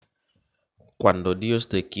Cuando Dios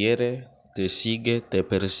te quiere, te sigue, te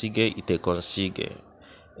persigue y te consigue.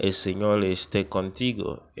 El Señor esté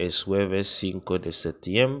contigo. Es jueves 5 de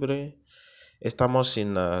septiembre. Estamos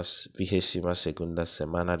en la 22ª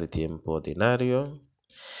semana de tiempo ordinario.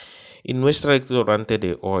 Y nuestra lectura orante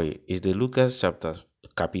de hoy es de Lucas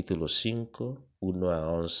capítulo 5, 1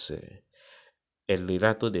 a 11. El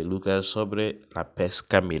relato de Lucas sobre la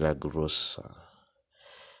pesca milagrosa.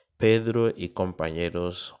 Pedro y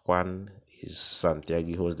compañeros Juan y Santiago,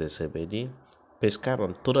 hijos de Zebedeo,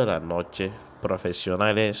 pescaron toda la noche,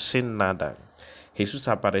 profesionales sin nada. Jesús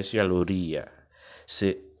apareció a la orilla,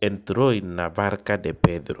 se entró en la barca de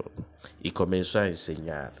Pedro y comenzó a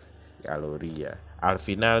enseñar a la orilla. Al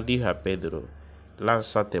final dijo a Pedro: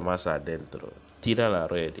 lánzate más adentro, tira la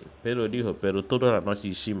red. Pedro dijo: pero toda la noche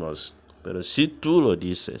hicimos, pero si tú lo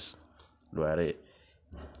dices, lo haré.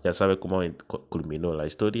 Ya sabe cómo culminó la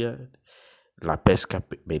historia. La pesca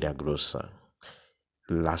milagrosa,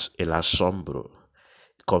 el asombro,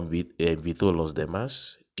 invitó a los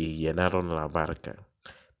demás y llenaron la barca.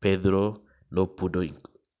 Pedro no pudo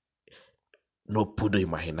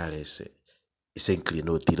imaginar ese. Se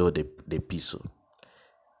inclinó, tiró de piso.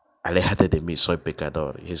 Aléjate de mí, soy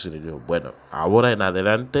pecador. Y Jesús le dijo: bueno, ahora en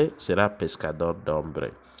adelante será pescador de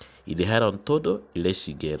hombre. Y dejaron todo y le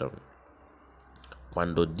siguieron.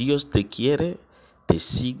 Cuando Dios te quiere, te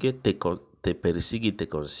sigue, te persigue y te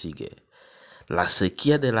consigue. La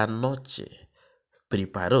sequía de la noche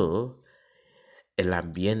preparó el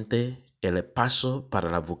ambiente, el paso para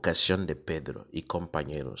la vocación de Pedro y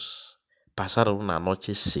compañeros. Pasaron una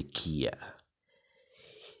noche sequía.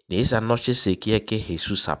 De esa noche sequía que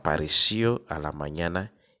Jesús apareció a la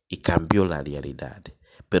mañana y cambió la realidad.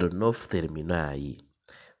 Pero no terminó ahí.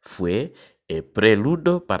 Fue el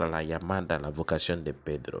preludio para la llamada a la vocación de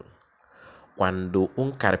Pedro. Cuando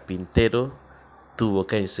un carpintero tuvo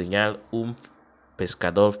que enseñar a un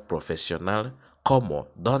pescador profesional cómo,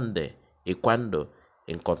 dónde y cuándo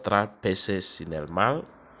encontrar peces en el mar,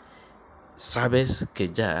 sabes que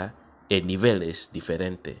ya el nivel es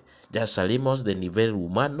diferente. Ya salimos del nivel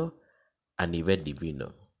humano a nivel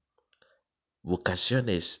divino. Vocación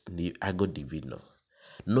es algo divino.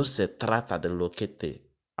 No se trata de lo que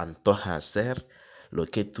te antoja hacer, lo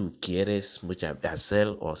que tú quieres muchas veces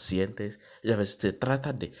hacer o sientes. Se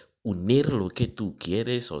trata de unir lo que tú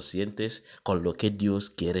quieres o sientes con lo que Dios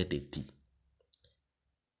quiere de ti.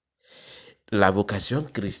 La vocación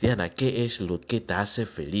cristiana, ¿qué es lo que te hace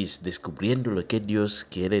feliz? Descubriendo lo que Dios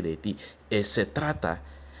quiere de ti. Se trata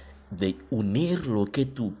de unir lo que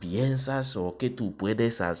tú piensas o que tú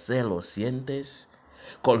puedes hacer o sientes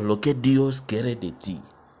con lo que Dios quiere de ti.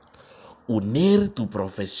 Unir tu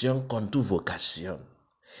profesión con tu vocación.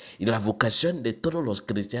 Y la vocación de todos los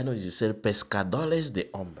cristianos es ser pescadores de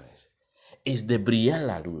hombres. Es de brillar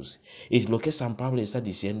la luz. Es lo que San Pablo está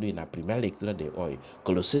diciendo en la primera lectura de hoy.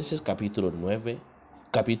 Colosenses capítulo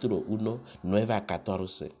 1, 9 a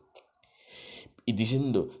 14. Y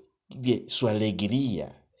diciendo de su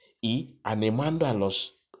alegría y animando a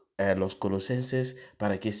los colosenses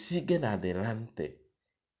para que sigan adelante,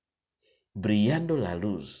 brillando la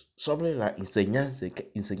luz sobre la enseñanza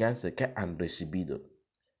que han recibido,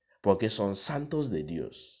 porque son santos de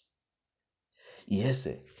Dios. Y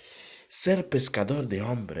ser pescador de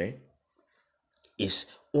hombre es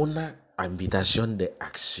una invitación de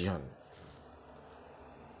acción.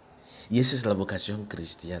 Y esa es la vocación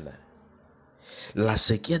cristiana. La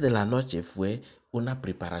sequía de la noche fue una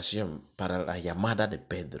preparación para la llamada de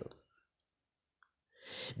Pedro.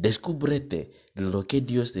 Descúbrete lo que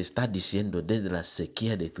Dios te está diciendo desde la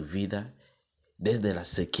sequía de tu vida, desde la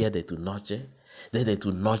sequía de tu noche, desde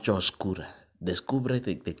tu noche oscura.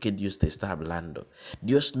 Descúbrete de qué Dios te está hablando.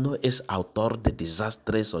 Dios no es autor de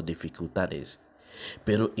desastres o dificultades,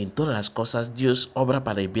 pero en todas las cosas Dios obra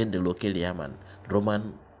para el bien de lo que le llaman.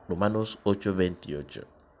 Romanos 8:28.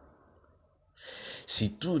 Si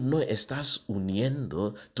tú no estás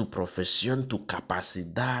uniendo tu profesión, tu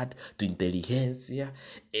capacidad, tu inteligencia,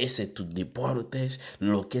 tus deportes,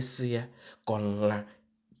 lo que sea, con la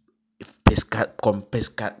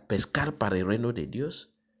pescar para el reino de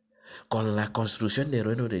Dios, con la construcción del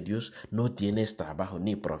reino de Dios, no tienes trabajo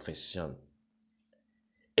ni profesión.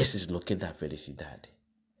 Eso es lo que da felicidad.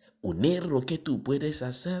 Unir lo que tú puedes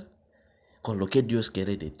hacer con lo que Dios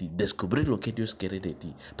quiere de ti, descubrir lo que Dios quiere de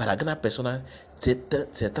ti. Para cada persona se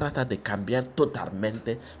trata de cambiar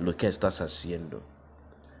totalmente lo que estás haciendo.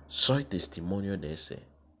 Soy testimonio de ese.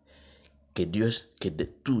 Que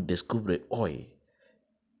tú descubres hoy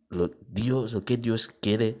lo que Dios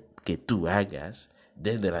quiere que tú hagas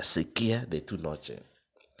desde la sequía de tu noche.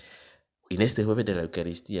 En este jueves de la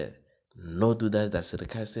Eucaristía, no dudas de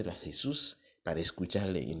acercarte a Jesús para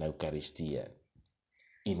escucharle en la Eucaristía,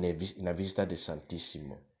 en la vista del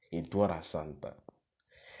Santísimo, en tu hora santa.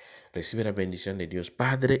 Recibe la bendición de Dios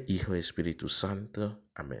Padre, Hijo y Espíritu Santo.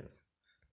 Amén.